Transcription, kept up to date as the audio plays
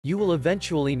You will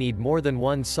eventually need more than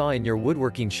one saw in your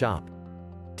woodworking shop.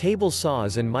 Table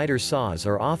saws and miter saws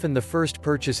are often the first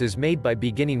purchases made by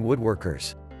beginning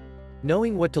woodworkers.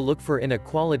 Knowing what to look for in a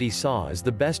quality saw is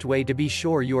the best way to be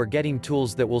sure you are getting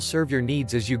tools that will serve your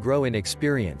needs as you grow in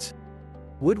experience.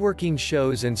 Woodworking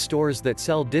shows and stores that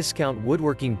sell discount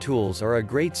woodworking tools are a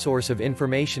great source of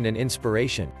information and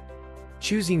inspiration.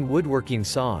 Choosing woodworking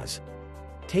saws.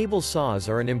 Table saws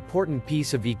are an important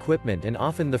piece of equipment and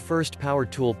often the first power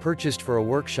tool purchased for a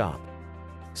workshop.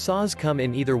 Saws come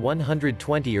in either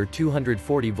 120 or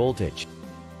 240 voltage.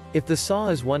 If the saw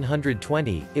is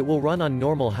 120, it will run on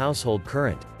normal household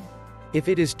current. If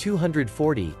it is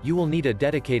 240, you will need a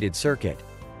dedicated circuit.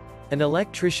 An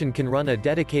electrician can run a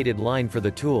dedicated line for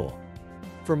the tool.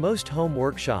 For most home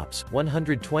workshops,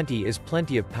 120 is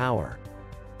plenty of power.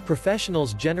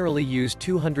 Professionals generally use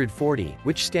 240,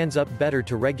 which stands up better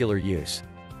to regular use.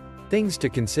 Things to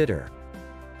consider.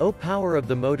 O power of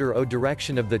the motor, O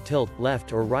direction of the tilt,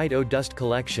 left or right, O dust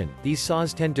collection. These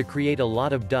saws tend to create a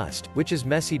lot of dust, which is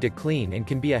messy to clean and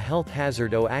can be a health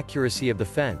hazard. O accuracy of the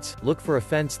fence. Look for a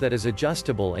fence that is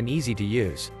adjustable and easy to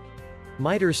use.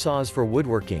 Miter saws for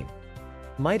woodworking.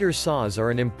 Miter saws are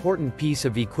an important piece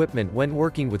of equipment when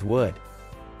working with wood.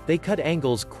 They cut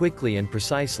angles quickly and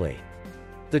precisely.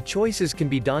 The choices can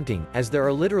be daunting, as there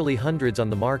are literally hundreds on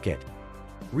the market.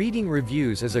 Reading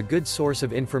reviews is a good source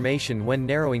of information when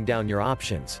narrowing down your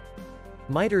options.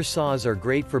 Miter saws are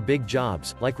great for big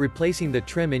jobs, like replacing the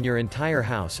trim in your entire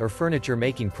house or furniture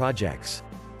making projects.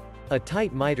 A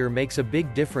tight miter makes a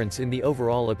big difference in the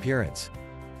overall appearance.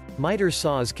 Miter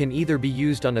saws can either be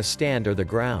used on a stand or the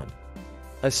ground.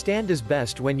 A stand is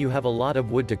best when you have a lot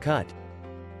of wood to cut.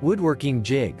 Woodworking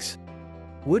jigs.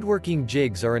 Woodworking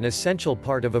jigs are an essential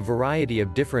part of a variety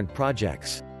of different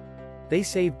projects. They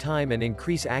save time and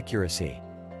increase accuracy.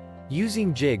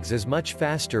 Using jigs is much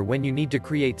faster when you need to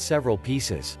create several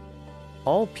pieces.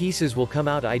 All pieces will come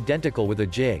out identical with a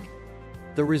jig.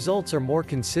 The results are more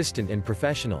consistent and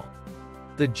professional.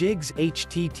 The jigs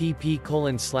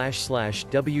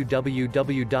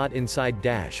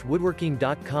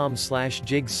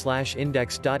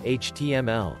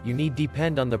http://www.inside-woodworking.com/jigs/index.html you need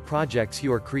depend on the projects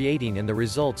you are creating and the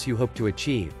results you hope to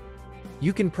achieve.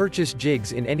 You can purchase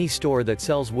jigs in any store that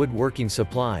sells woodworking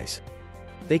supplies.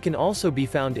 They can also be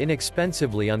found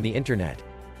inexpensively on the internet.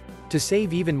 To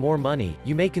save even more money,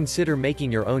 you may consider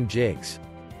making your own jigs.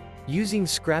 Using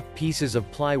scrap pieces of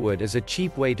plywood is a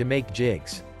cheap way to make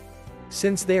jigs.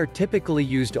 Since they are typically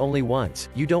used only once,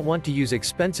 you don't want to use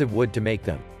expensive wood to make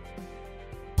them.